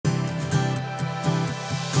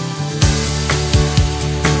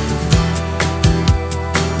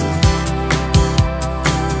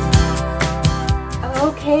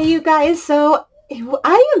Okay, you guys, so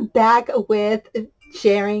I am back with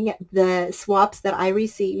sharing the swaps that I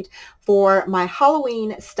received for my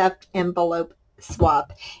Halloween stuffed envelope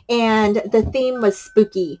swap, and the theme was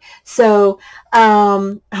spooky. So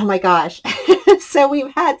oh my gosh. So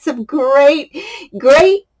we've had some great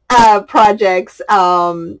projects,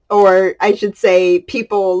 or I should say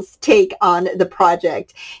people's take on the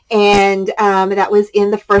project, and that was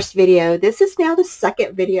in the first video. This is now the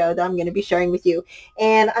second video that I'm going to be sharing with you,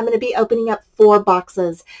 and I'm going to be opening up 4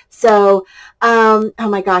 boxes. So oh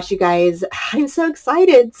my gosh, you guys, I'm so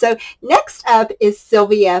excited. So next up is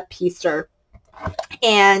Sylvia Peaster.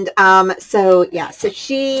 And so yeah, so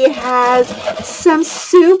she has some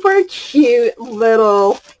super cute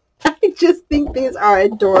little, I just think these are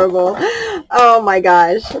adorable. Oh my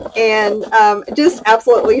gosh. And just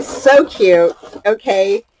absolutely so cute.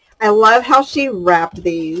 Okay. I love how she wrapped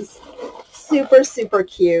these. Super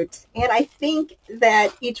cute. And I think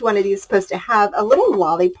that each one of these is supposed to have a little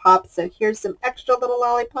lollipop. So here's some extra little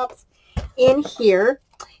lollipops in here.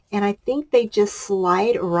 And I think they just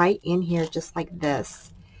slide right in here just like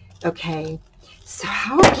this. Okay. So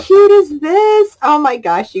how cute is this? Oh my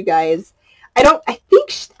gosh, you guys. I don't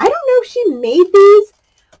know if she made these,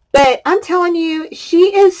 but I'm telling you,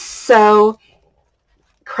 she is so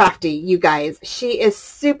crafty, you guys. She is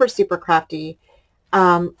super crafty.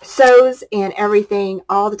 Sews and everything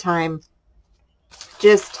all the time.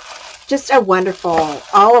 Just a wonderful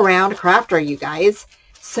all-around crafter, you guys.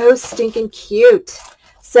 So stinking cute.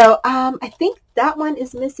 So I think that one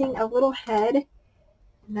is missing a little head,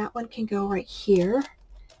 and that one can go right here.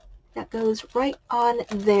 That goes right on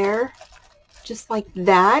there, just like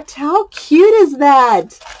that. How cute is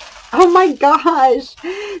that? Oh my gosh.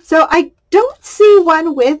 So I don't see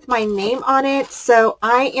one with my name on it, so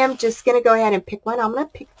I am just going to go ahead and pick one. I'm going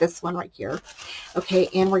to pick this one right here. Okay,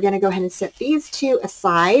 and we're going to go ahead and set these 2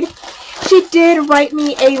 aside. She did write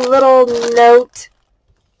me a little note,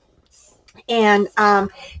 and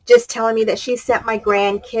just telling me that she sent my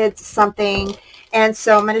grandkids something, and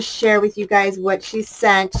so I'm going to share with you guys what she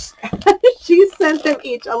sent. She sent them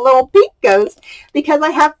each a little pink ghost because I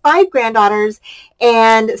have 5 granddaughters,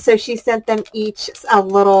 and so she sent them each a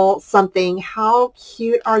little something. How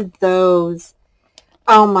cute are those?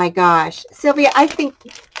 Oh my gosh, Sylvia, I think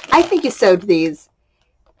you sewed these.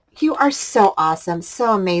 You are so awesome,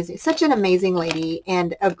 so amazing, such an amazing lady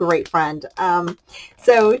and a great friend.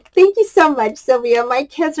 So thank you so much, Sylvia. My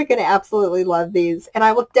kids are going to absolutely love these, and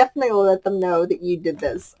I will definitely let them know that you did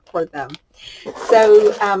this for them.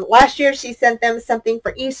 So last year she sent them something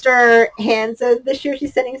for Easter, and so this year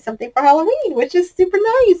she's sending something for Halloween, which is super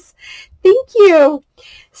nice. Thank you.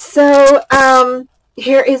 So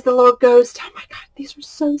here is the little ghost. Oh my God, these are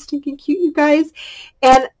so stinking cute, you guys.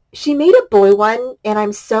 And she made a boy one, and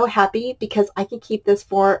I'm so happy because I can keep this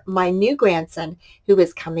for my new grandson who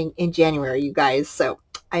is coming in January, you guys. So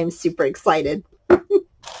I'm super excited.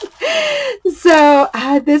 So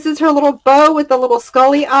this is her little bow with the little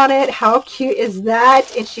scully on it. How cute is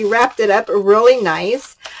that? And she wrapped it up really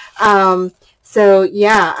nice. So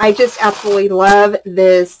yeah, I just absolutely love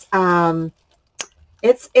this.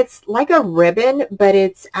 It's like a ribbon, but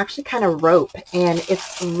it's actually kind of rope, and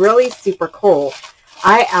it's really super cool.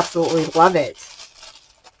 I absolutely love it.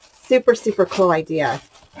 Super cool idea.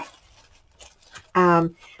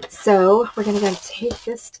 So we're going to take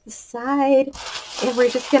this to the side, and we're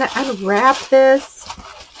just going to unwrap this.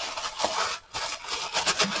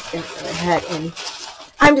 I'm just going to go ahead and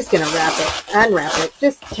I'm just going to unwrap it,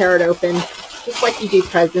 just tear it open, just like you do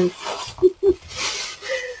presents.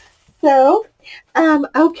 So,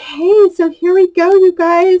 okay, so here we go, you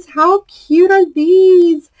guys. How cute are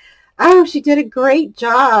these? Oh, she did a great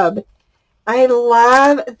job. I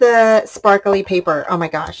love the sparkly paper. Oh my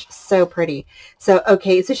gosh, so pretty. So,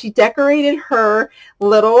 okay, so she decorated her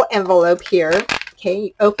little envelope here.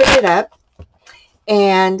 Okay, open it up,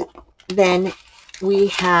 and then we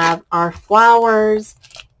have our flowers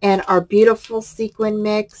and our beautiful sequin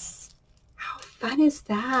mix. How fun is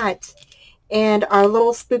that? And our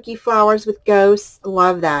little spooky flowers with ghosts.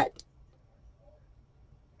 Love that.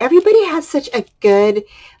 Everybody has such a good,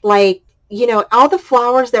 like, you know, all the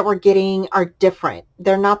flowers that we're getting are different.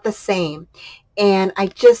 They're not the same. And I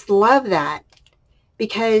just love that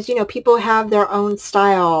because, you know, people have their own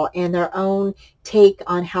style and their own take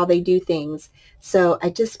on how they do things. So I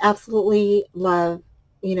just absolutely love,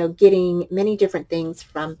 you know, getting many different things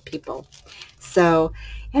from people. So,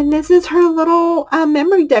 and this is her little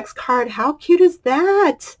memory decks card. How cute is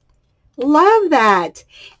that? Love that.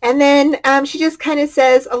 And then she just kind of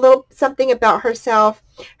says a little something about herself.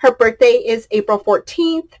 Her birthday is April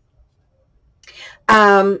 14th.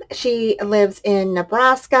 She lives in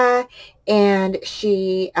Nebraska, and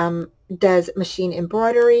she does machine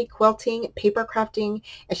embroidery, quilting, paper crafting,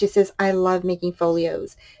 and she says, I love making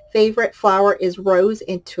folios. Favorite flower is rose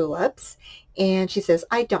and tulips, and she says,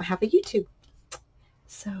 I don't have a YouTube.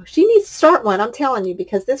 So she needs to start one, I'm telling you,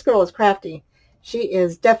 because this girl is crafty. She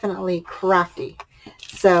is definitely crafty.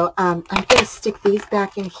 So I'm going to stick these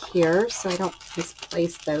back in here so I don't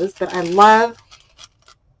misplace those, but I love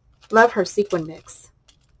her sequin mix.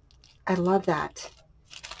 I love that.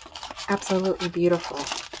 Absolutely beautiful.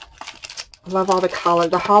 I love all the color,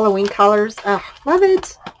 the Halloween colors. Oh, love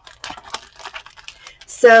it.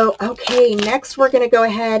 So, okay, next we're going to go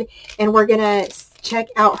ahead and we're going to check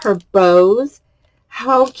out her bows.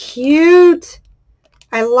 How cute.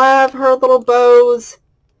 I love her little bows.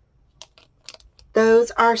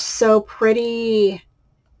 Those are so pretty.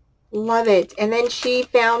 Love it. And then she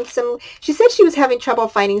found some, she said she was having trouble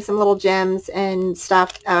finding some little gems and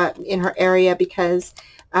stuff in her area because,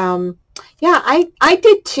 yeah, I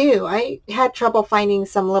did too. I had trouble finding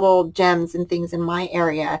some little gems and things in my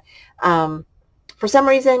area. For some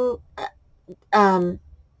reason,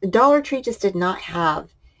 Dollar Tree just did not have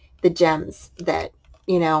the gems that,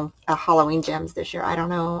 you know, Halloween gems this year. I don't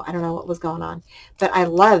know what was going on, but I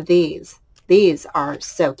love these. These are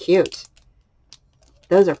so cute.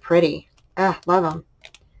 Those are pretty. Love them.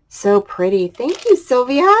 So pretty. Thank you,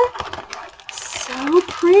 Sylvia. So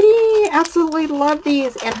pretty. Absolutely love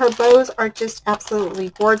these. And her bows are just absolutely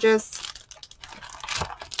gorgeous.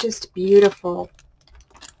 Just beautiful.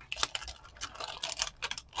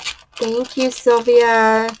 Thank you,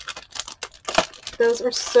 Sylvia. Those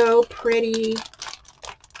are so pretty.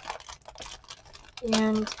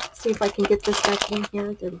 And see if I can get this back in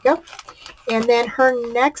here. There we go. And then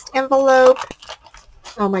her next envelope.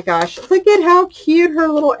 Oh my gosh, look at how cute her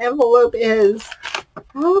little envelope is.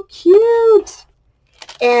 How cute.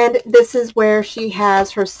 And this is where she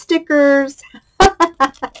has her stickers.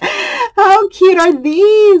 How cute are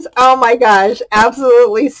these? Oh my gosh,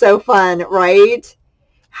 absolutely so fun, right?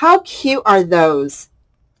 How cute are those?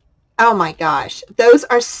 Oh my gosh, those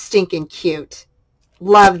are stinking cute.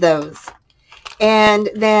 Love those. And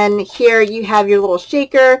then here you have your little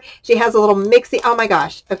shaker. She has a little mixie. Oh my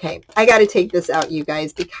gosh. Okay. I got to take this out, you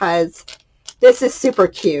guys, because this is super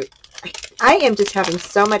cute. I am just having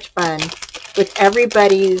so much fun with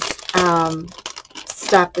everybody's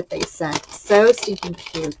stuff that they sent. So stinking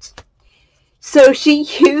cute. So she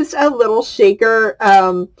used a little shaker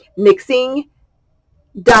mixing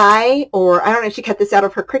die, or I don't know if she cut this out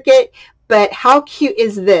of her Cricut, but how cute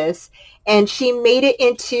is this? And she made it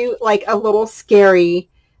into like a little scary,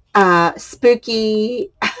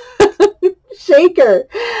 spooky shaker.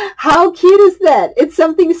 How cute is that? It's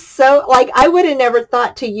something so, like, I would have never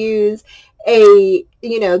thought to use a,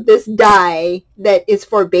 you know, this die that is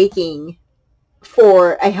for baking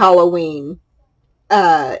for a Halloween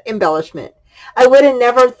embellishment. I would have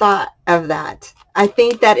never thought of that. I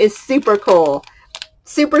think that is super cool.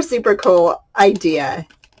 Super, super cool idea.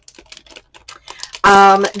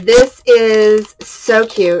 This is so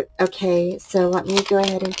cute. Okay, so let me go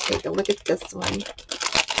ahead and take a look at this one.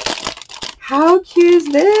 How cute is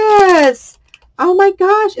this? Oh my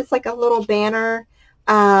gosh, it's like a little banner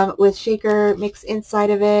with shaker mix inside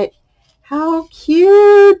of it. How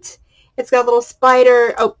cute. It's got a little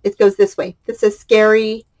spider. Oh, it goes this way. This is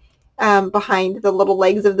scary behind the little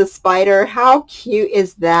legs of the spider. How cute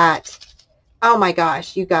is that? Oh my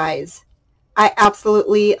gosh, you guys. I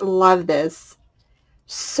absolutely love this.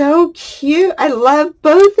 So cute. I love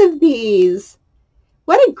both of these.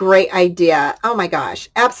 What a great idea. Oh my gosh.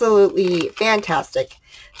 Absolutely fantastic.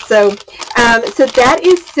 So, so that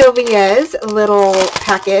is Sylvia's little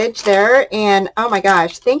package there. And oh my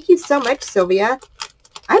gosh, thank you so much, Sylvia.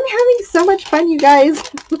 I'm having so much fun, you guys,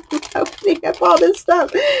 opening up all this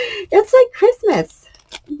stuff. It's like Christmas.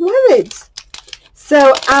 Love it.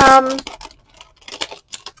 So,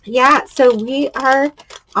 yeah, so we are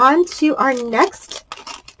on to our next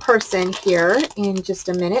person here in just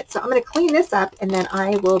a minute. So I'm going to clean this up and then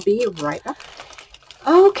I will be right back.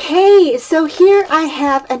 Okay, so here I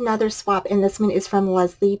have another swap, and this one is from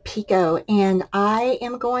Leslie Pico, and I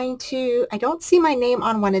am going to, I don't see my name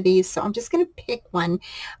on one of these, so I'm just going to pick one.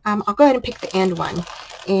 I'll go ahead and pick the end one.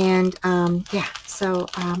 And yeah, so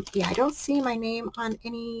yeah, I don't see my name on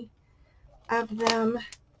any of them.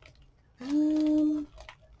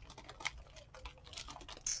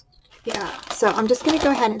 Yeah, so I'm just going to go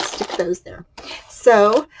ahead and stick those there.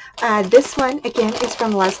 So this one, again, is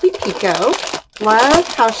from Leslie Pico. Love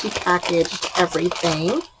how she packaged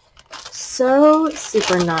everything. So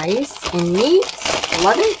super nice and neat.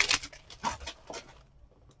 Love it.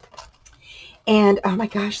 And oh my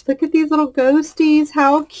gosh, look at these little ghosties.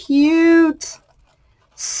 How cute.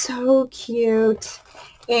 So cute.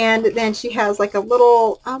 And then she has like a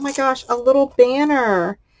little, oh my gosh, a little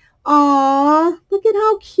banner. Aw, look at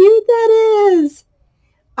how cute that is.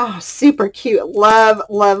 Oh, super cute. Love,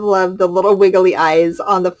 love, love the little wiggly eyes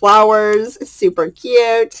on the flowers. Super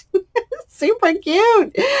cute. Super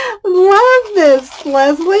cute. Love this,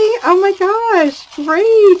 Leslie. Oh my gosh,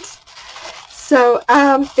 great. So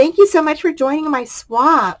thank you so much for joining my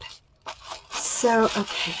swap. So,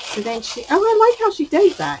 okay, so then she, oh, I like how she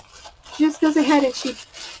does that. She just goes ahead and she,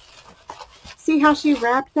 see how she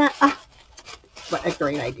wrapped that? Ah, what a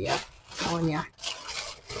great idea. I'm telling ya.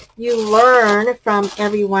 You learn from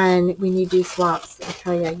everyone when you do swaps. I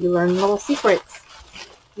tell you, you learn little secrets,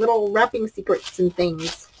 little wrapping secrets and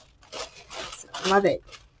things. So, love it.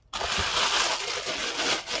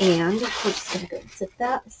 And we're just going to go and set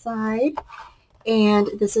that aside. And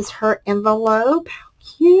this is her envelope. How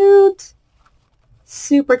cute.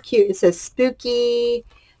 Super cute. It says spooky.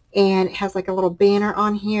 And it has like a little banner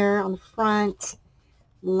on here on the front.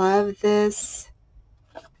 Love this.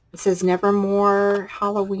 It says Nevermore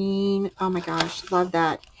Halloween. Oh my gosh, love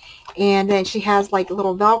that. And then she has like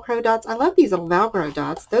little Velcro dots. I love these little Velcro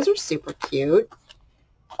dots. Those are super cute.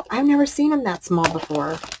 I've never seen them that small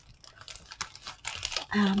before.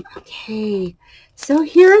 Okay, so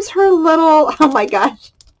here's her little, oh my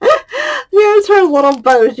gosh. Here's her little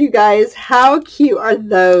bows, you guys. How cute are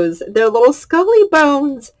those? They're little scully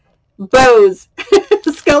bones. Bows.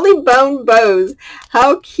 Scully bone bows.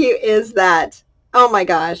 How cute is that? Oh my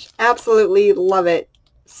gosh, absolutely love it.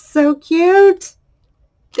 So cute.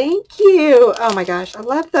 Thank you. Oh my gosh, I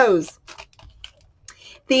love those.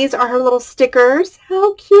 These are her little stickers.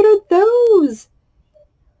 How cute are those?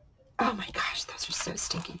 Oh my gosh, those are so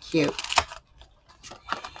stinking cute.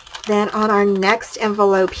 Then on our next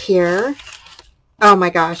envelope here, oh my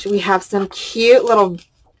gosh, we have some cute little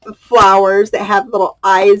flowers that have little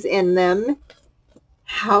eyes in them.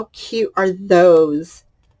 How cute are those?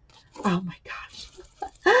 Oh my gosh.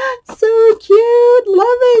 So cute.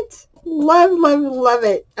 Love it. Love, love, love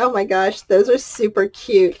it. Oh my gosh. Those are super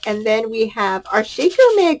cute. And then we have our shaker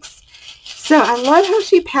mix. So I love how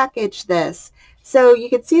she packaged this. So you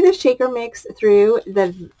can see the shaker mix through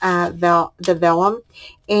the vellum.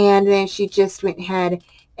 And then she just went ahead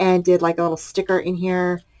and did like a little sticker in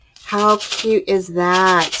here. How cute is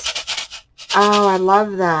that? Oh, I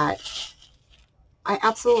love that. I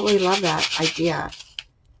absolutely love that idea.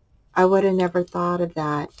 I would have never thought of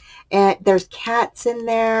that. And there's cats in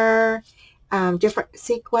there, different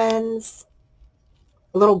sequins,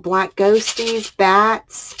 little black ghosties,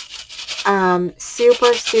 bats.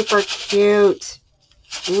 Super, super cute.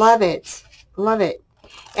 Love it. Love it.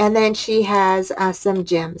 And then she has some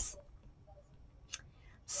gems.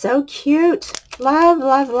 So cute. Love,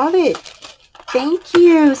 love, love it. Thank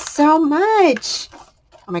you so much.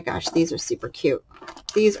 Oh my gosh, these are super cute.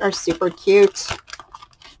 These are super cute.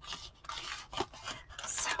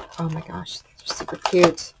 So, oh my gosh, these are super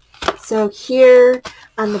cute. So here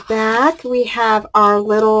on the back, we have our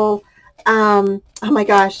little, oh my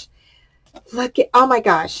gosh, look at, oh my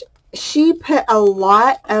gosh. She put a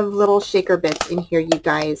lot of little shaker bits in here, you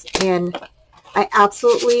guys, and I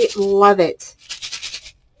absolutely love it.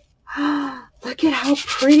 Look at how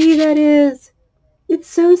pretty that is. It's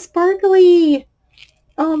so sparkly.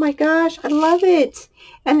 Oh my gosh, I love it.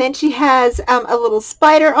 And then she has a little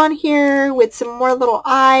spider on here with some more little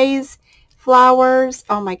eyes, flowers.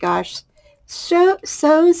 Oh my gosh, so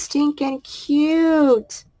stinking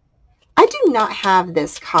cute. I do not have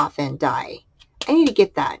this coffin die. I need to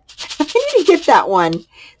get that. I need to get that one.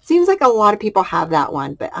 Seems like a lot of people have that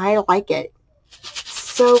one, but I like it.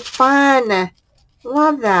 So fun.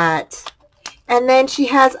 Love that. And then she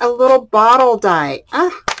has a little bottle die. I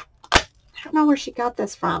don't know where she got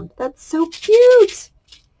this from. That's so cute.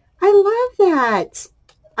 I love that.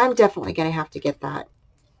 I'm definitely going to have to get that.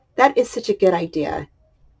 That is such a good idea.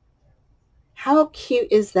 How cute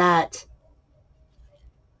is that?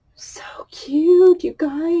 So cute, you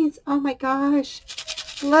guys. Oh my gosh.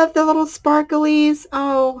 Love the little sparklies.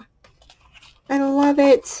 Oh, I love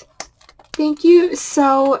it. Thank you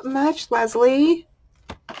so much, Leslie.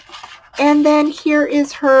 And then here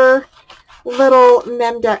is her little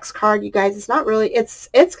Memdex card, you guys. It's not really, it's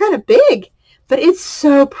kind of big, but it's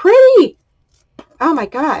so pretty. Oh my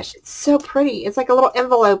gosh, it's so pretty. It's like a little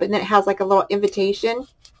envelope, and then it has like a little invitation on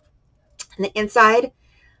the inside.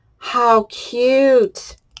 How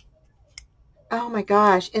cute. Oh my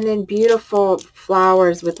gosh. And then beautiful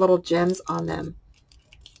flowers with little gems on them.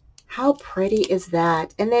 How pretty is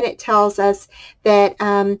that? And then it tells us that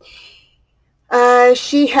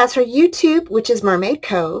She has her YouTube, which is Mermaid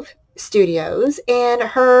Cove Studios, and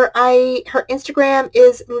her Instagram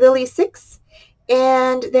is Lily6,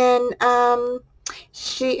 and then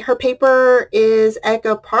her paper is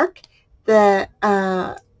Echo Park, the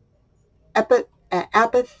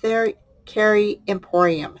Apothecary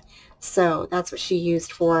Emporium. So that's what she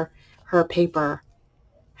used for her paper.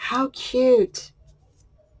 How cute.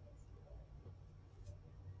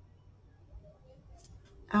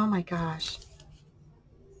 Oh my gosh.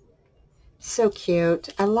 So cute.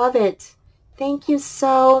 I love it. Thank you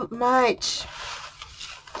so much.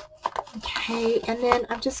 Okay, and then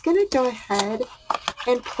I'm just going to go ahead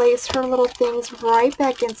and place her little things right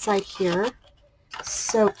back inside here.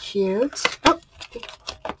 So cute. Oh, there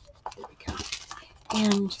we go.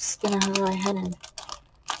 And I'm just going to go ahead and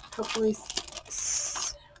hopefully,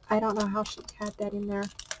 I don't know how she had that in there.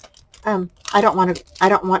 I don't want to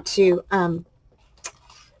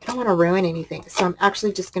ruin anything. So I'm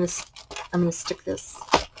actually just going to, I'm going to stick this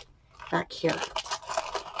back here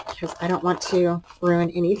because I don't want to ruin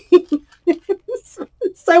anything.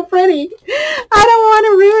 It's so pretty. I don't want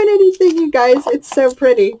to ruin anything, you guys. It's so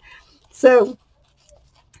pretty. So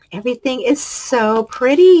everything is so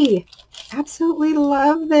pretty. Absolutely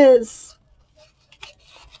love this.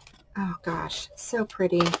 Oh gosh, so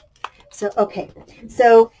pretty. So, okay,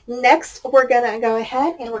 so next we're going to go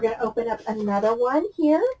ahead and we're going to open up another one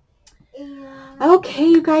here. Okay,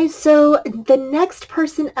 you guys, so the next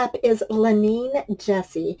person up is Lenine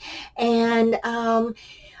Jessie. And, oh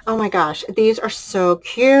my gosh, these are so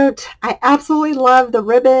cute. I absolutely love the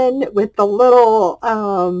ribbon with the little,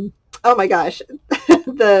 oh my gosh,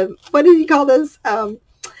 what do you call this?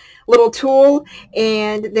 Little tool,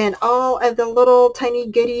 and then all of the little tiny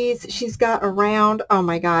goodies she's got around. Oh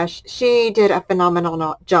my gosh, she did a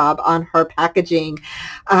phenomenal job on her packaging.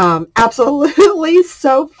 Absolutely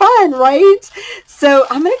so fun, right? So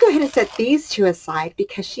I'm going to go ahead and set these two aside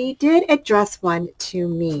because she did address one to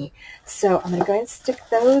me. So I'm going to go ahead and stick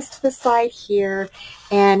those to the side here,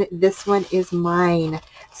 and this one is mine.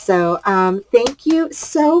 So thank you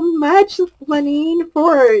so much, Lenine,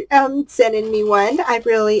 for sending me one. I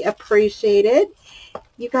really appreciate it.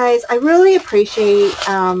 You guys, I really appreciate,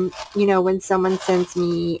 you know, when someone sends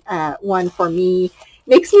me one for me.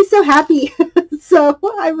 Makes me so happy. So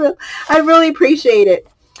I really appreciate it.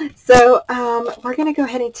 So we're going to go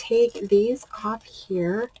ahead and take these off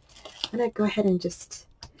here. I'm going to go ahead and just,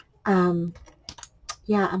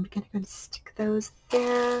 yeah, I'm going to stick those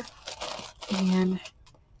there. And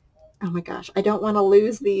oh my gosh, I don't want to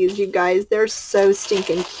lose these, you guys. They're so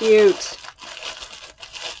stinking cute.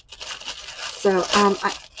 So I'm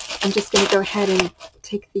just going to go ahead and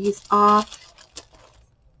take these off.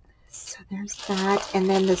 So there's that. And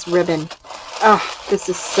then this ribbon. Oh, this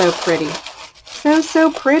is so pretty.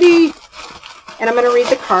 So pretty. And I'm going to read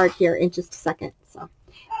the card here in just a second. So,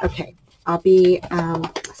 okay. I'll be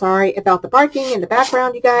sorry about the barking in the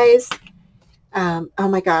background, you guys. Oh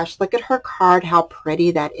my gosh, look at her card, how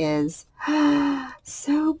pretty that is.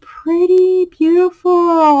 So pretty,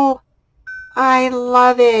 beautiful. I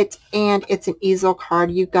love it. And it's an easel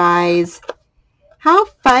card, you guys. How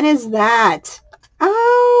fun is that?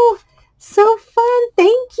 Oh, so fun.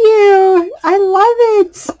 Thank you. I love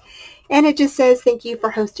it. And it just says, thank you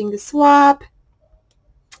for hosting the swap.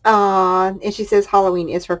 And she says Halloween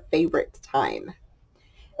is her favorite time.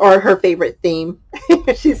 Or her favorite theme,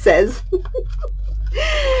 she says.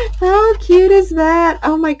 How cute is that?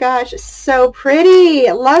 Oh my gosh, so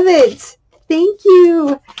pretty. Love it. Thank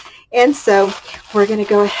you. And so we're going to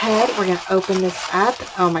go ahead. We're going to open this up.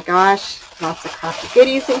 Oh my gosh, lots of crafty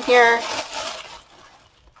goodies in here.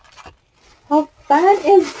 How fun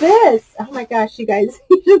is this? Oh my gosh, you guys,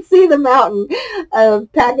 you should see the mountain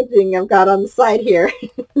of packaging I've got on the side here.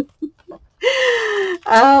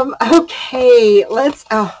 Okay, let's,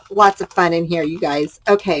 oh, lots of fun in here, you guys.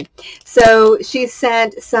 Okay, so she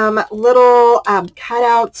sent some little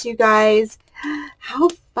cutouts, you guys. How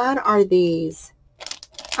fun are these?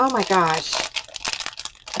 Oh my gosh,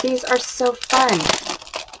 these are so fun.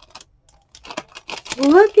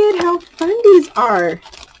 Look at how fun these are.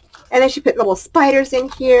 And then she put little spiders in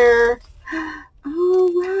here.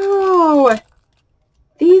 Oh wow,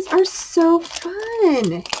 these are so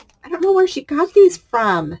fun. I don't know where she got these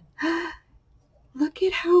from. Look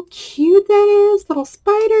at how cute that is. Little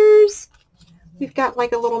spiders. We've got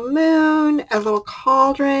like a little moon, a little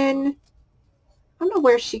cauldron. I don't know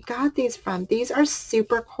where she got these from. These are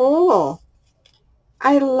super cool.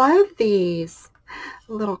 I love these.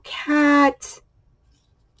 A little cat.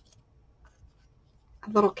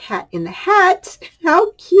 little cat in the hat.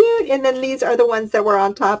 How cute. And then these are the ones that were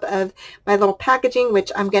on top of my little packaging,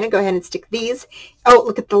 which I'm going to go ahead and stick these. Oh,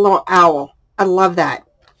 look at the little owl. I love that.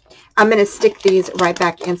 I'm going to stick these right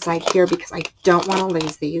back inside here because I don't want to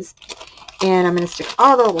lose these. And I'm going to stick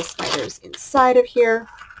all the little spiders inside of here.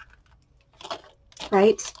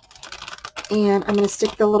 Right? And I'm going to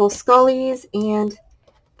stick the little scullies and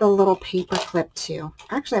the little paper clip too.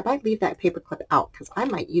 Actually, I might leave that paper clip out because I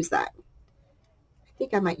might use that. I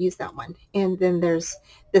think I might use that one. And then there's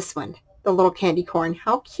this one, the little candy corn.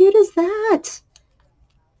 How cute is that?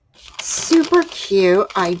 Super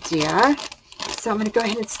cute idea. So I'm going to go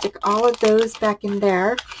ahead and stick all of those back in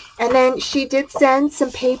there. And then she did send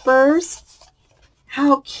some papers.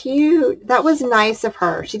 How cute. That was nice of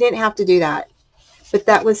her. She didn't have to do that. But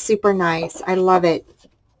that was super nice. I love it.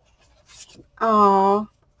 Oh,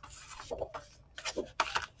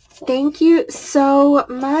 thank you so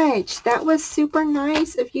much. That was super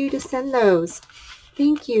nice of you to send those.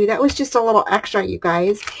 Thank you. That was just a little extra, you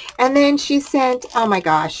guys. And then she sent, oh my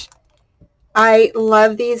gosh, I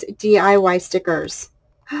love these DIY stickers.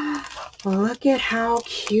 Look at how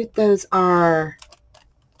cute those are.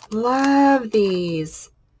 Love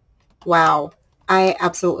these. Wow. I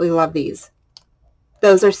absolutely love these.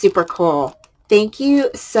 Those are super cool. Thank you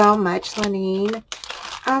so much, Lenine.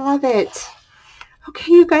 I love it.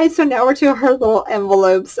 Okay, you guys, so now we're to her little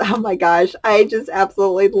envelopes. Oh my gosh, I just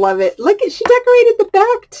absolutely love it. Look at, she decorated the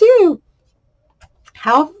back too.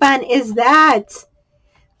 How fun is that?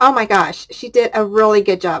 Oh my gosh, she did a really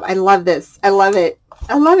good job. I love this. I love it.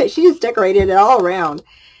 I love it. She just decorated it all around.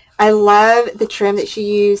 I love the trim that she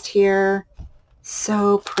used here.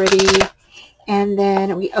 So pretty. And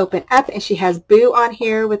then we open up and she has Boo on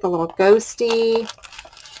here with a little ghosty.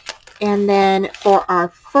 And then for our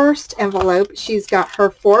first envelope, she's got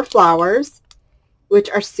her 4 flowers, which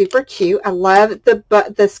are super cute. I love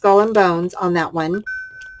the skull and bones on that one.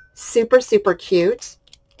 Super, super cute.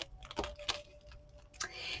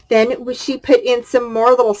 Then she put in some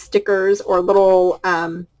more little stickers or little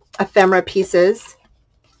ephemera pieces.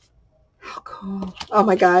 How cool. Oh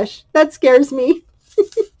my gosh, that scares me.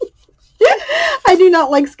 I do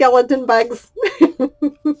not like skeleton bugs.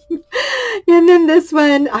 And then this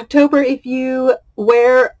one, October, if you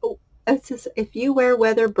wear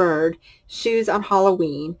weather bird shoes on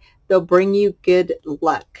Halloween, they'll bring you good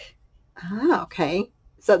luck. Ah, okay.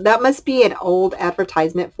 So that must be an old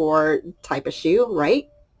advertisement for type of shoe, right?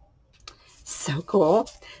 So cool.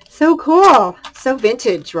 So cool. So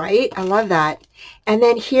vintage, right? I love that. And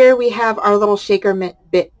then here we have our little shaker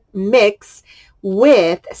mix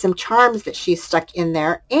with some charms that she stuck in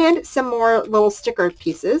there and some more little sticker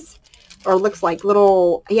pieces, or looks like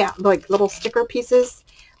little, yeah, like little sticker pieces.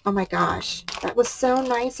 Oh my gosh, that was so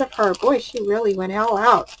nice of her. Boy, she really went all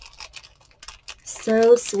out.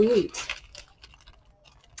 So sweet.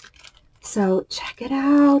 So check it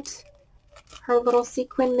out. Her little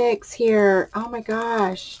sequin mix here. Oh my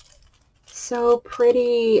gosh. So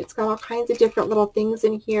pretty. It's got all kinds of different little things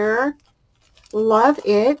in here. Love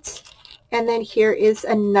it. And then here is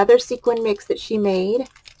another sequin mix that she made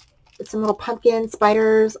with some little pumpkin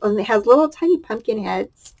spiders. And it has little tiny pumpkin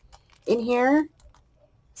heads in here.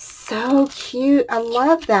 So cute. I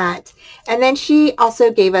love that. And then she also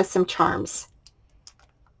gave us some charms.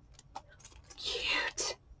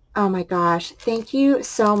 Cute. Oh my gosh. Thank you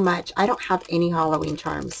so much. I don't have any Halloween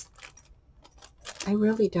charms. I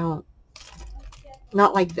really don't.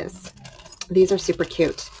 Not like this. These are super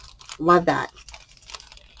cute. Love that.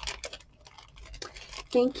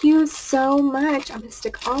 Thank you so much. I'm going to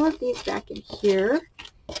stick all of these back in here.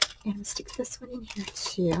 And I'll stick this one in here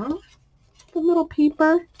too. The little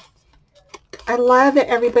paper. I love that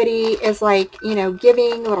everybody is like, you know,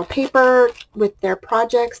 giving little paper with their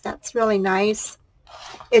projects. That's really nice.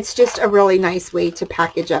 It's just a really nice way to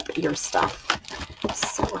package up your stuff.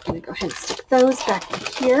 So we're going to go ahead and stick those back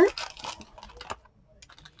in here.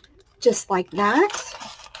 Just like that.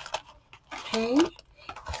 Okay.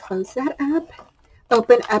 Close that up.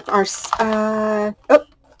 Open up our, oh,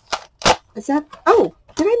 is that, oh,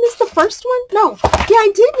 did I miss the first one? No. Yeah,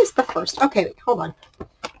 I did miss the first. Okay, wait, hold on.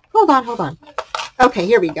 Hold on. Okay,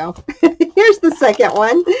 here we go. Here's the second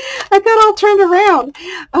one. I got all turned around.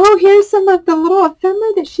 Oh, here's some of the little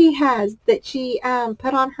ephemera that she has, that she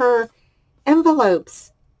put on her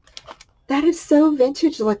envelopes. That is so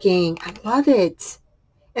vintage looking. I love it.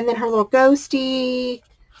 And then her little ghosty,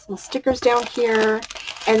 some stickers down here.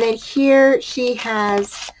 And then here she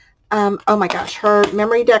has, oh my gosh, her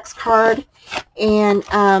memory decks card. And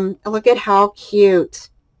look at how cute.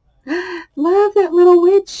 Love that little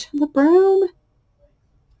witch, the broom.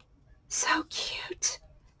 So cute.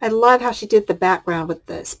 I love how she did the background with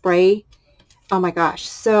the spray. Oh my gosh,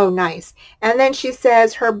 so nice. And then she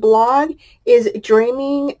says her blog is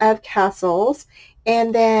Dreaming of Castles.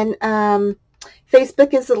 And then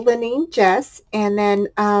Facebook is Lenine Jess. And then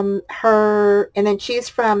she's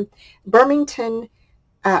from Birmingham,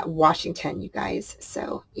 Washington, you guys.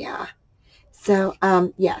 So yeah. So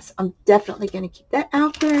yes, I'm definitely going to keep that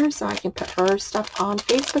out there so I can put her stuff on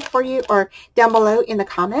Facebook for you or down below in the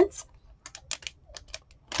comments.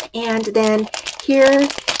 And then here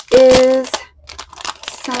is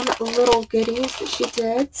some little goodies that she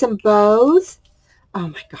did. Some bows. Oh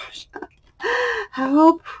my gosh.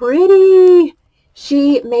 How pretty.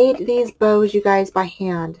 She made these bows, you guys, by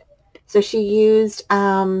hand. So she used,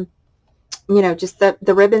 you know, just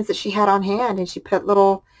the ribbons that she had on hand, and she put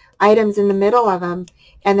little items in the middle of them.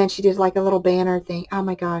 And then she did like a little banner thing. Oh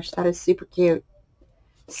my gosh, that is super cute.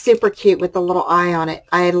 Super cute with the little eye on it.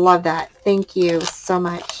 I love that. Thank you so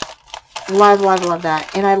much. Love, love, love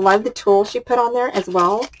that. And I love the tool she put on there as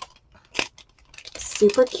well.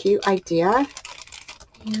 Super cute idea.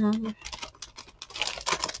 And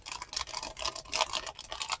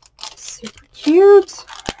super cute.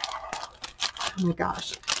 Oh my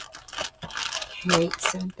gosh. Okay,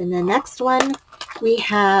 so then the next one, we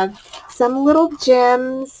have some little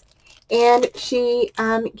gems. And she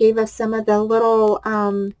gave us some of the little,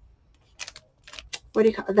 what do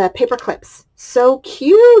you call it? The paper clips. So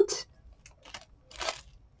cute.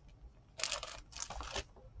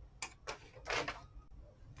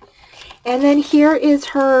 And then here is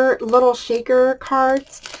her little shaker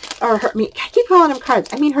cards. Or her, I keep calling them cards.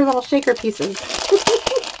 I mean her little shaker pieces.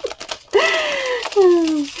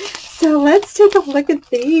 So let's take a look at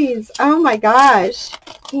these. Oh my gosh.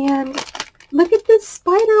 And look at this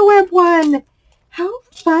spider web one. How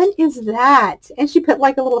fun is that? And she put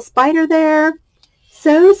like a little spider there.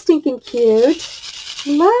 So stinking cute.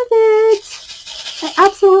 Love it. I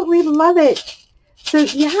absolutely love it. So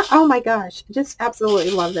yeah, oh my gosh. Just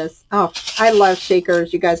absolutely love this. Oh, I love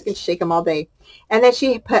shakers. You guys can shake them all day. And then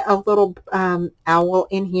she put a little owl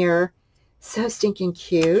in here. So stinking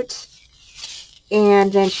cute.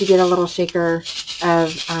 And then she did a little shaker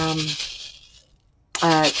of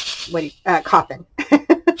coffin.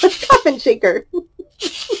 Coffin shaker.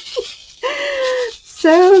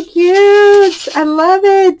 So cute. I love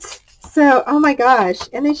it. So, oh my gosh.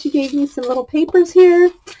 And then she gave me some little papers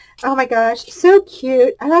here. Oh my gosh. So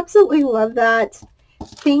cute. I absolutely love that.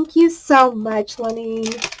 Thank you so much,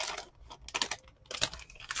 Lenine.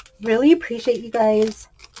 Really appreciate you guys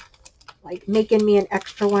like making me an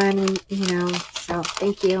extra one, and you know, so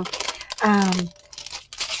thank you. And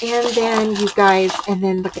then you guys, and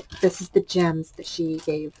then look at, this is the gems that she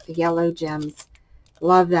gave, the yellow gems.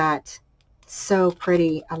 Love that. So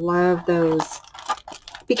pretty. I love those.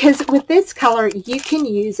 Because with this color, you can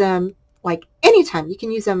use them like anytime. You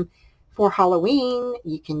can use them for Halloween.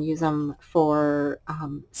 You can use them for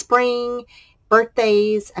spring,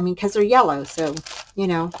 birthdays. I mean, because they're yellow. So, you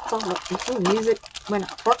know, it's all, you can use it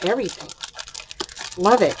for everything.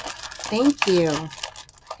 Love it. Thank you.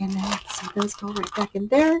 And then so those go right back in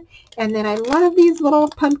there. And then I love these little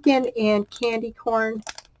pumpkin and candy corn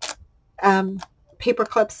paper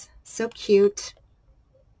clips. So cute.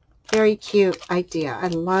 Very cute idea. I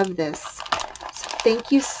love this. So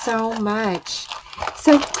thank you so much.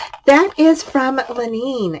 So that is from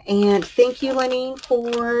Lenine. And thank you, Lenine,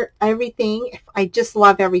 for everything. I just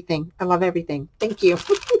love everything. I love everything. Thank you.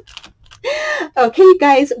 Okay, you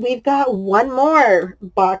guys, we've got one more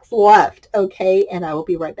box left. Okay, and I will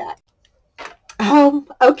be right back.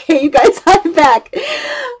 Okay, you guys, I'm back.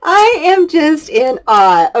 I am just in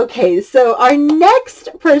awe. Okay, so our next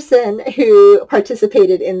person who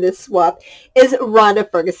participated in this swap is Rhonda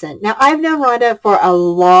Ferguson. Now, I've known Rhonda for a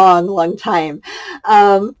long, long time.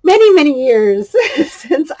 Many, many years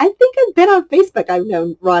since I think I've been on Facebook. I've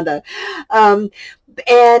known Rhonda.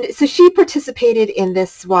 And so she participated in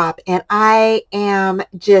this swap, and I'm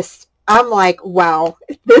like, wow,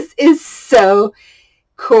 this is so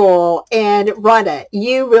cool. And Rhonda,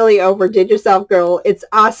 you really overdid yourself, girl. It's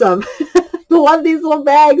awesome. Love these little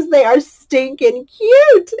bags. They are stinking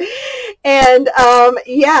cute. And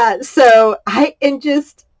yeah, so when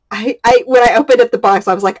I opened up the box,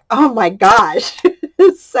 I was like, oh my gosh.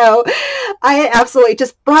 So I absolutely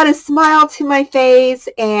just brought a smile to my face.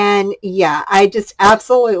 And yeah, I just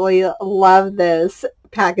absolutely love this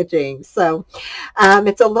packaging. So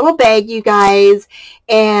it's a little bag, you guys,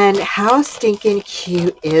 and how stinking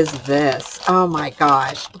cute is this? Oh my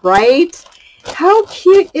gosh, right? How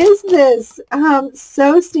cute is this?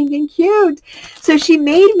 So stinking cute. So she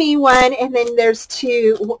made me one, and then there's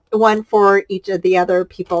one for each of the other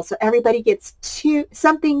people. So everybody gets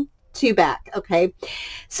something back. Okay.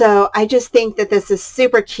 So I just think that this is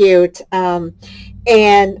super cute. And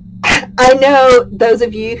I know those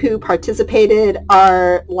of you who participated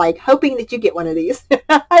are like hoping that you get one of these.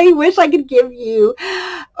 I wish I could give you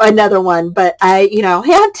another one, but I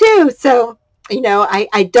have two. So,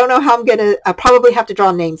 I don't know how I'm going to, I probably have to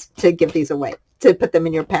draw names to give these away, to put them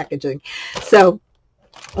in your packaging. So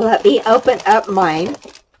let me open up mine.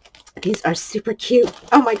 These are super cute.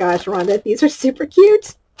 Oh my gosh, Rhonda, these are super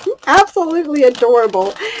cute. Absolutely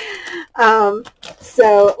adorable.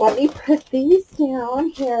 So let me put these down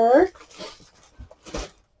here.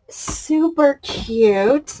 Super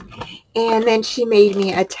cute. And then she made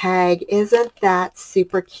me a tag. Isn't that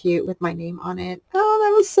super cute with my name on it? Oh,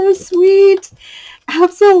 that was so sweet.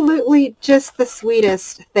 Absolutely just the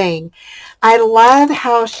sweetest thing. I love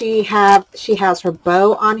how she has her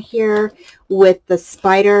bow on here with the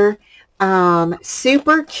spider.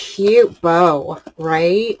 Super cute bow,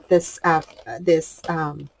 right? This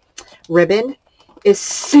ribbon is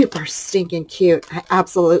super stinking cute. I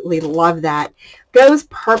absolutely love that. Goes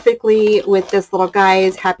perfectly with this little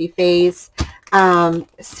guy's happy face.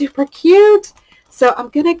 Super cute. So I'm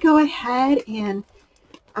going to go ahead and,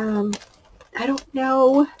 I don't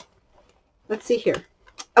know. Let's see here.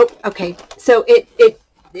 Oh, okay. So it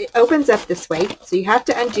opens up this way. So you have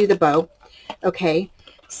to undo the bow. Okay.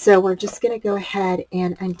 So we're just going to go ahead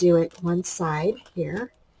and undo it one side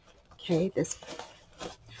here. Okay. This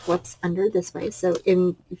flips under this way. So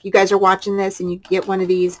if you guys are watching this and you get one of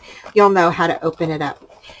these, you'll know how to open it up.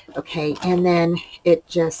 Okay, and then it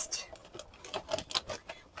just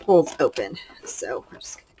pulls open. So we're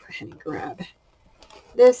just going to go ahead and grab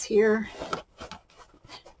this here.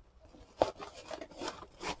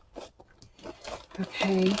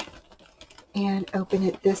 Okay, and open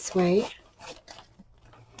it this way.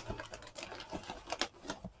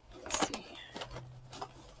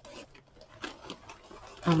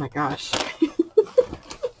 Oh my gosh. So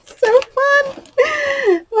fun.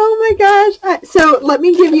 Oh my gosh. So let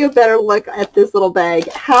me give you a better look at this little bag.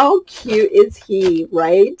 How cute is he,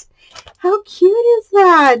 right? How cute is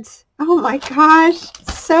that? Oh my gosh.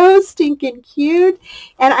 So stinking cute.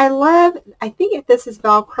 And I think if this is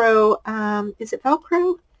Velcro, is it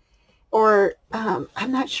Velcro? Or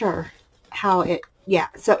I'm not sure how it, yeah.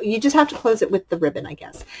 So you just have to close it with the ribbon, I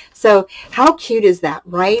guess. So how cute is that,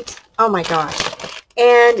 right? Oh my gosh.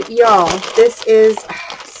 And y'all, this is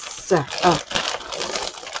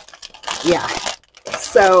yeah,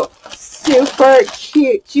 so super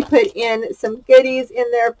cute. She put in some goodies in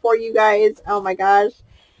there for you guys. Oh my gosh,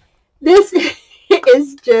 this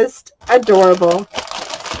is just adorable.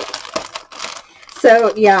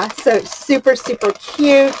 So yeah, so super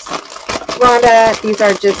cute. Rhonda, these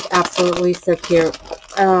are just absolutely so cute.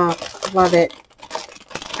 Oh, love it.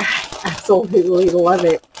 Absolutely love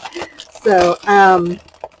it. So,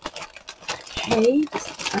 okay,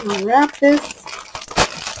 just unwrap this.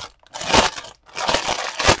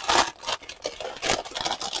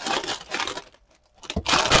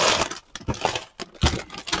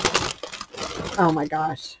 Oh my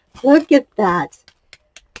gosh, look at that.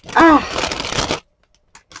 Ah,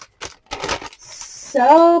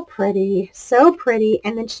 so pretty, so pretty.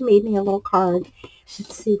 And then she made me a little card.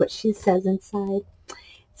 Let's see what she says inside. It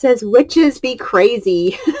says, "Witches be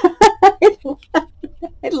crazy."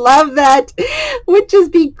 I love that. Witches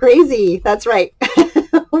be crazy. That's right.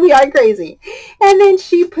 We are crazy. And then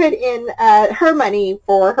she put in her money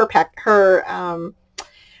for her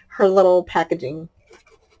little packaging.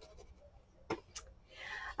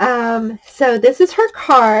 So this is her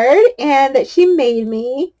card, and that she made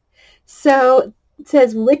me. So it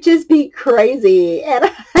says, "Witches be crazy," and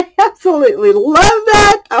I absolutely love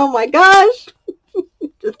that. Oh my gosh.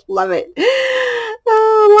 Just love it.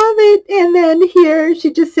 Oh, love it. And then here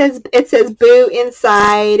she just says, it says "boo"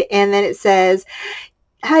 inside, and then it says,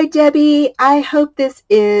 "Hi Debbie, I hope this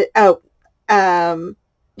is,"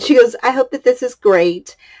 she goes, "I hope that this is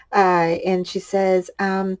great." And she says,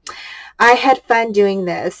 "I had fun doing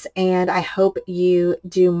this, and I hope you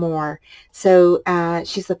do more." So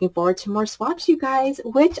she's looking forward to more swaps, you guys,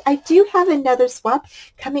 which I do have another swap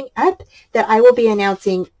coming up that I will be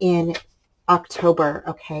announcing in October.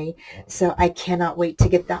 Okay, so I cannot wait to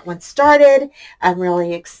get that one started. I'm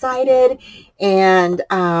really excited. And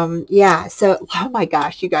yeah, so oh my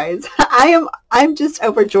gosh, you guys, I'm just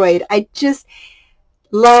overjoyed. I just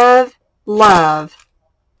love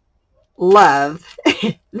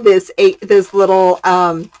this little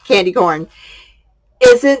candy corn.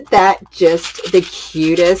 Isn't that just the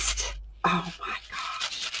cutest? Oh my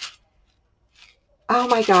gosh. Oh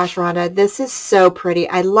my gosh, Rhonda, this is so pretty.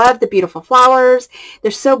 I love the beautiful flowers.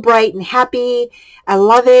 They're so bright and happy. I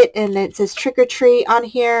love it. And it says trick or treat on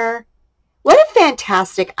here. What a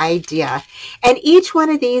fantastic idea. And each one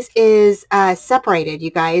of these is separated, you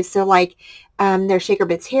guys. So like there's shaker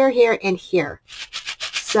bits here, here, and here.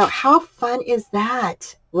 So how fun is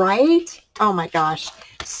that, right? Oh my gosh.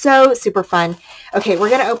 So super fun. Okay, we're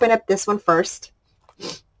going to open up this one first.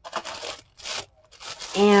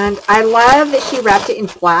 And I love that she wrapped it in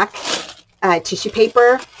black tissue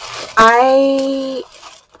paper. I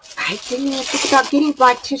didn't even think about getting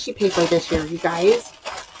black tissue paper this year, you guys.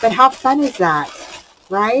 But how fun is that,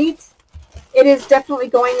 right? It is definitely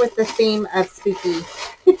going with the theme of spooky.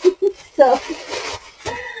 So,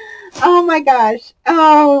 oh my gosh.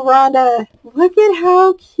 Oh, Rhonda, look at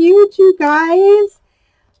how cute, you guys.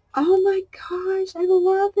 Oh my gosh, I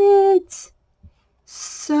love it.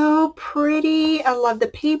 So pretty. I love the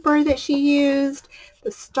paper that she used.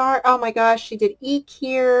 The star. Oh my gosh, she did ink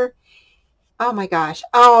here. Oh my gosh.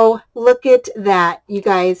 Oh, look at that, you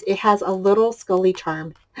guys. It has a little Scully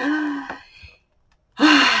charm.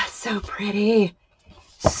 So pretty.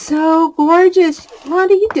 So gorgeous.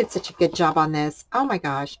 Rhonda, you did such a good job on this. Oh my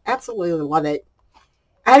gosh. Absolutely love it.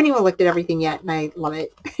 I haven't even looked at everything yet, and I love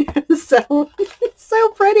it. So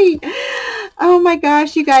pretty. Oh my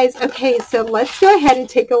gosh, you guys. Okay, so let's go ahead and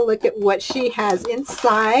take a look at what she has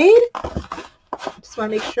inside. Just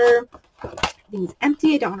want to make sure everything's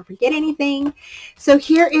empty. I don't want to forget anything. So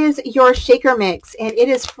here is your shaker mix, and it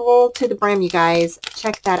is full to the brim, you guys.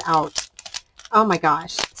 Check that out. Oh my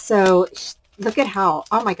gosh. So look at how,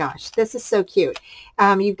 oh my gosh, this is so cute.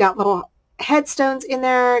 You've got little headstones in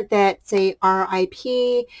there that say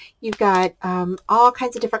RIP. You've got all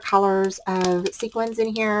kinds of different colors of sequins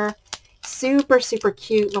in here. Super, super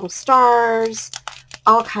cute little stars.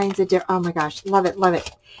 All kinds of different, oh my gosh, love it, love it.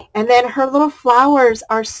 And then her little flowers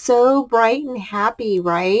are so bright and happy,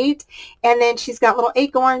 right? And then she's got little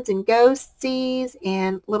acorns and ghosties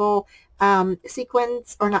and little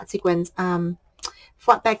sequins, or not sequins,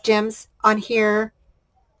 flat back gems on here.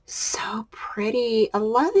 So pretty. I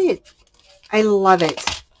love it. I love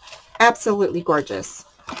it. Absolutely gorgeous.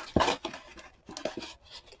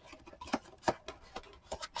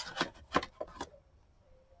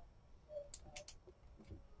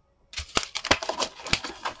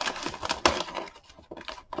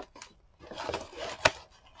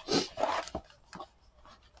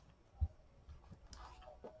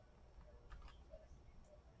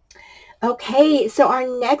 Okay, so our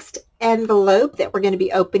next envelope that we're going to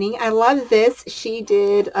be opening, I love this. She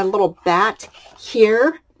did a little bat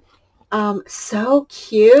here. So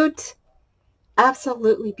cute.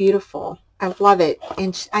 Absolutely beautiful. I love it.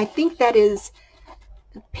 And I think that is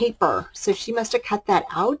paper. So she must have cut that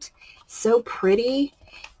out. So pretty.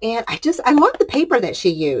 And I love the paper that she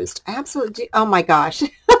used. I absolutely do. Oh my gosh.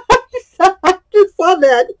 I just love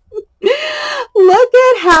that. Look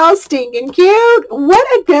at how stinking cute.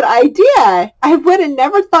 What a good idea. I would have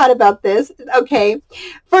never thought about this. Okay,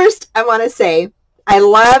 first I want to say I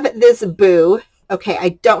love this boo. Okay, I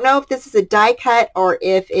don't know if this is a die cut or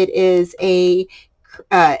if it is a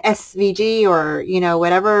SVG or, you know,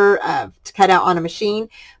 whatever to cut out on a machine,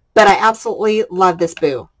 but I absolutely love this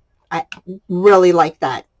boo. I really like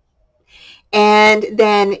that. And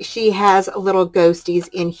then she has little ghosties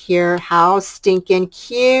in here. How stinking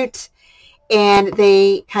cute. And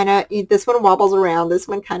they kind of, this one wobbles around, this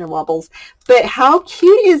one kind of wobbles. But how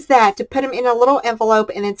cute is that to put them in a little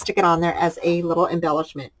envelope and then stick it on there as a little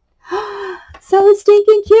embellishment? So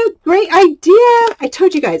stinking cute. Great idea. I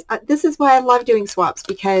told you guys, this is why I love doing swaps,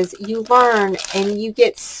 because you learn and you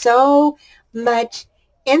get so much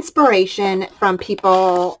inspiration from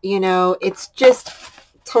people. You know, it's just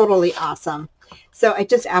totally awesome. So I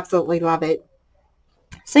just absolutely love it.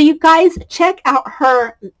 So you guys check out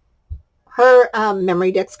her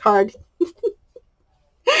memory decks card.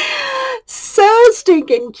 So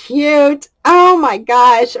stinking cute. Oh my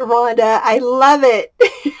gosh, Rhonda, I love it.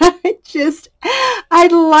 I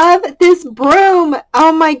love this broom.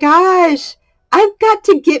 Oh my gosh, I've got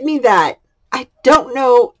to get me that. I don't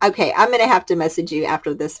know. Okay, I'm going to have to message you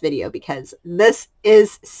after this video because this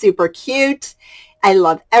is super cute. I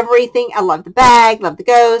love everything. I love the bag, love the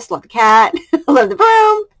ghost, love the cat, love the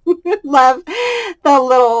broom. Love the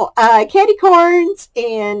little candy corns,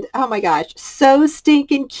 and oh my gosh, so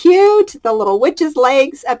stinking cute. The little witch's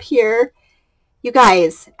legs up here. You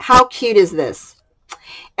guys, how cute is this?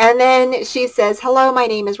 And then she says, hello, my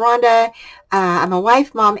name is Rhonda. I'm a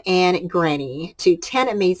wife, mom, and granny to 10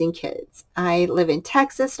 amazing kids. I live in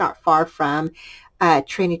Texas, not far from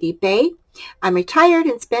Trinity Bay. I'm retired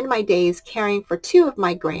and spend my days caring for 2 of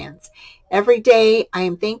my grands. Every day I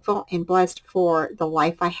am thankful and blessed for the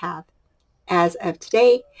life I have. As of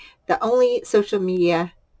today, the only social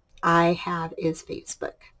media I have is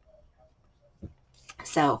Facebook.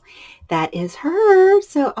 So that is her.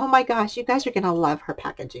 So, oh my gosh, you guys are going to love her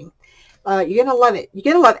packaging. You're going to love it.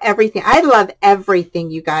 You're going to love everything. I love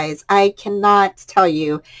everything, you guys. I cannot tell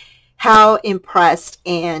you how impressed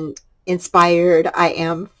and inspired I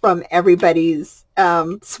am from everybody's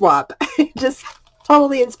swap. Just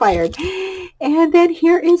totally inspired. And then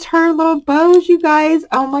here is her little bows, you guys.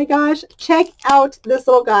 Oh my gosh. Check out this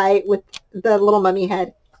little guy with the little mummy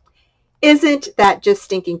head. Isn't that just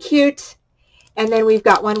stinking cute? And then we've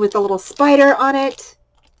got one with a little spider on it.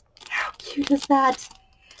 How cute is that?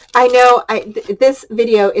 I know this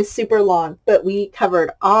video is super long, but we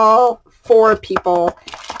covered all 4 people.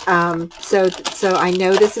 So I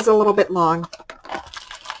know this is a little bit long.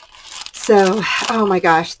 So, oh my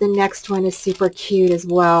gosh, the next one is super cute as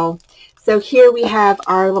well. So here we have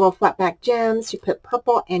our little flat back gems. She put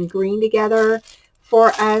purple and green together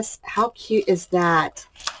for us. How cute is that?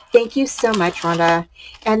 Thank you so much, Rhonda.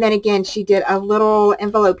 And then again, she did a little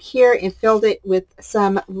envelope here and filled it with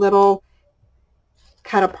some little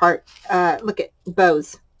cut apart, look at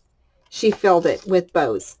bows. She filled it with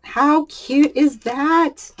bows. How cute is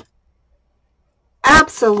that?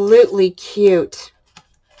 Absolutely cute.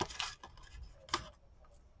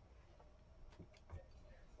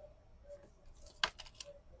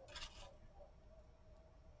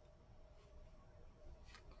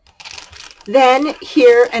 Then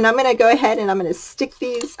here, and I'm going to go ahead and I'm going to stick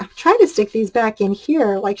these, I'm trying to stick these back in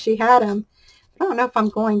here like she had them. I don't know if I'm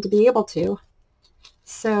going to be able to.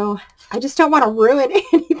 So I just don't want to ruin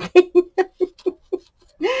anything.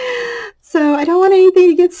 So I don't want anything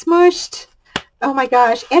to get smushed. Oh my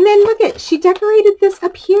gosh. And then look at, she decorated this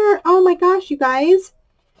up here. Oh my gosh, you guys.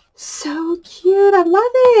 So cute. I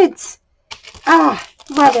love it. Ah,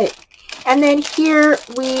 love it. And then here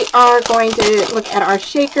we are going to look at our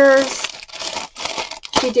shakers.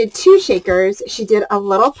 She did 2 shakers. She did a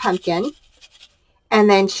little pumpkin, and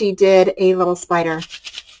then she did a little spider.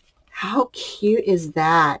 How cute is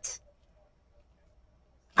that?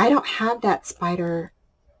 I don't have that spider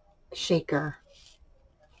shaker.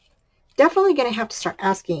 Definitely going to have to start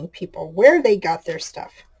asking people where they got their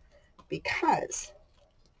stuff, because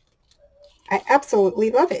I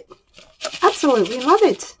absolutely love it. Absolutely love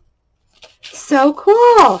it. So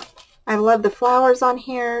cool. I love the flowers on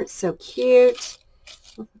here. So cute.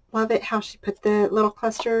 Love it how she put the little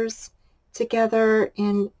clusters together.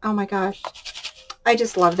 And oh my gosh, I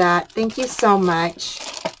just love that. Thank you so much.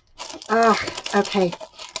 Okay.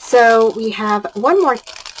 So we have one more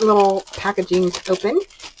little packaging to open.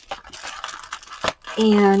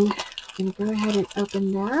 And I'm going to go ahead and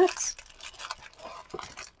open that.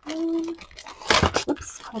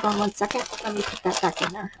 Oops, hold on one second. Let me put that back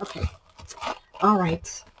in there. Okay. All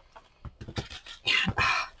right. And,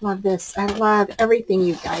 love this. I love everything,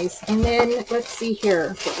 you guys. And then let's see here.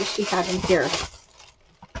 What does she have in here?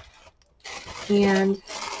 And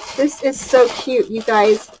this is so cute, you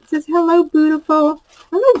guys. It says, hello, beautiful. I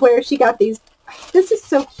don't know where she got these. This is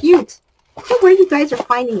so cute. I don't know where you guys are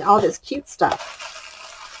finding all this cute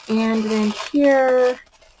stuff. And then here,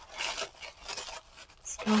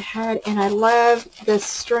 let's go ahead. And I love the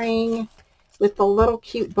string with the little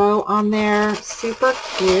cute bow on there. Super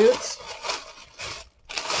cute.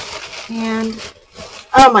 And,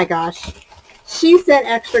 oh my gosh, she sent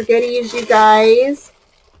extra goodies, you guys.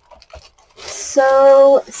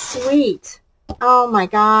 So sweet. Oh my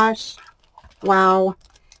gosh. Wow.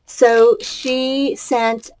 So she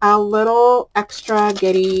sent a little extra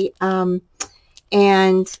goodie and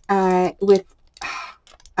with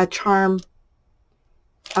a charm.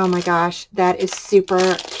 Oh my gosh, that is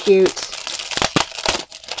super cute.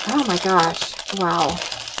 Oh my gosh. Wow.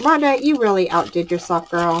 Rhonda, you really outdid yourself,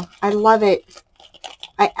 girl. I love it.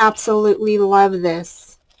 I absolutely love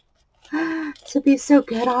this. To be so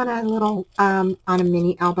good on a little, on a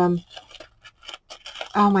mini album.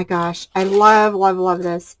 Oh my gosh. I love, love, love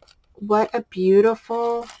this. What a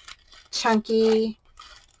beautiful, chunky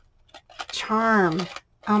charm.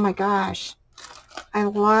 Oh my gosh. I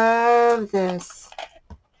love this.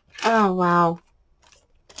 Oh, wow.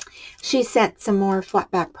 She sent some more flat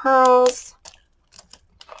back pearls.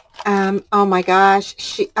 Oh my gosh,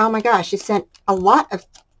 she sent a lot of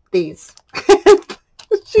these.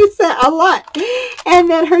 She sent a lot. And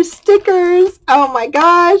then her stickers, oh my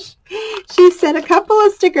gosh, she sent a couple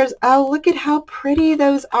of stickers. Oh, look at how pretty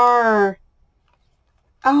those are.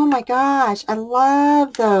 Oh my gosh, I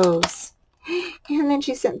love those. And then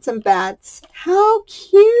she sent some bats. How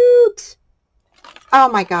cute. Oh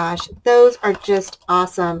my gosh, those are just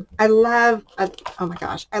awesome. I love, oh my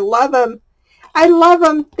gosh, I love them. I love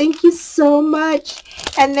them. Thank you so much.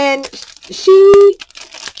 And then she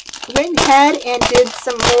went ahead and did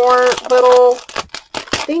some more little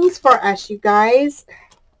things for us, you guys.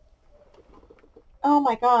 Oh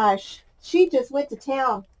my gosh, she just went to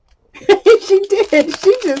town. She did.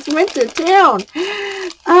 She just went to town.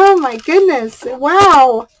 Oh my goodness.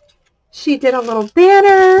 Wow. She did a little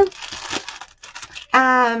banner.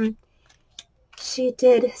 She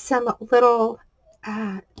did some little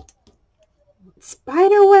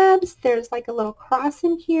spider webs. There's like a little cross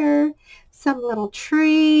in here. Some little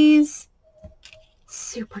trees.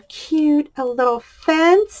 Super cute. A little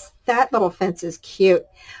fence. That little fence is cute.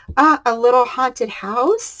 A little haunted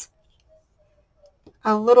house.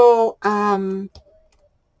 A little,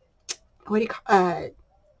 what do you call,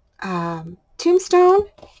 tombstone.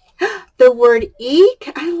 The word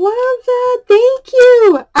eek. I love that. Thank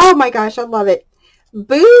you. Oh my gosh, I love it.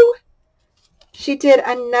 Boo. She did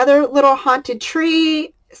another little haunted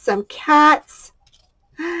tree, some cats,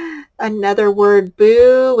 another word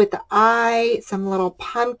boo with the eye, some little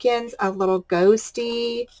pumpkins, a little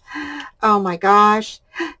ghosty. Oh my gosh.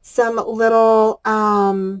 Some little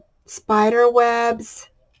spider webs.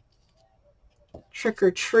 Trick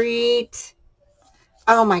or treat.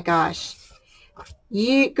 Oh my gosh.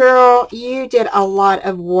 You, girl, you did a lot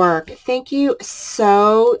of work. Thank you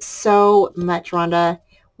so much, Rhonda.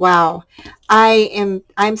 Wow.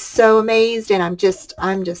 I'm so amazed, and I'm just,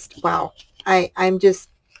 wow. I'm just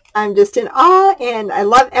in awe, and I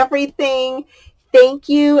love everything. Thank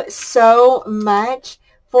you so much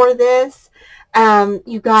for this.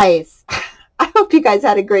 You guys, I hope you guys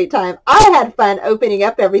had a great time. I had fun opening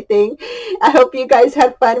up everything. I hope you guys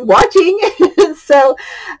had fun watching. So,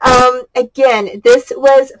 again, this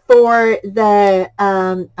was for the,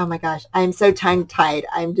 oh my gosh, I'm so tongue-tied.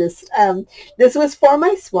 I'm just, this was for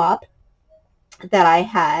my swap that I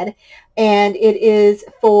had, and it is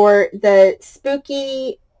for the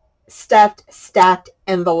spooky stuffed stacked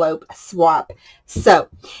envelope swap. So,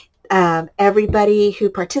 everybody who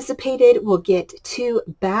participated will get 2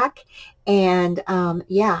 back. And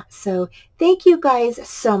yeah, so thank you guys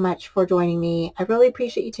so much for joining me. I really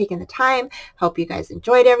appreciate you taking the time. Hope you guys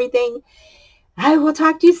enjoyed everything. I will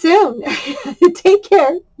talk to you soon. Take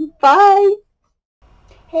care. Bye.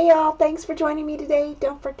 Hey y'all, thanks for joining me today.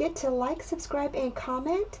 Don't forget to like, subscribe, and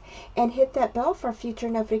comment, and hit that bell for future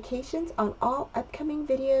notifications on all upcoming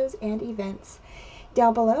videos and events.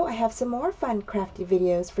 Down below, I have some more fun crafty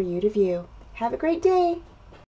videos for you to view. Have a great day.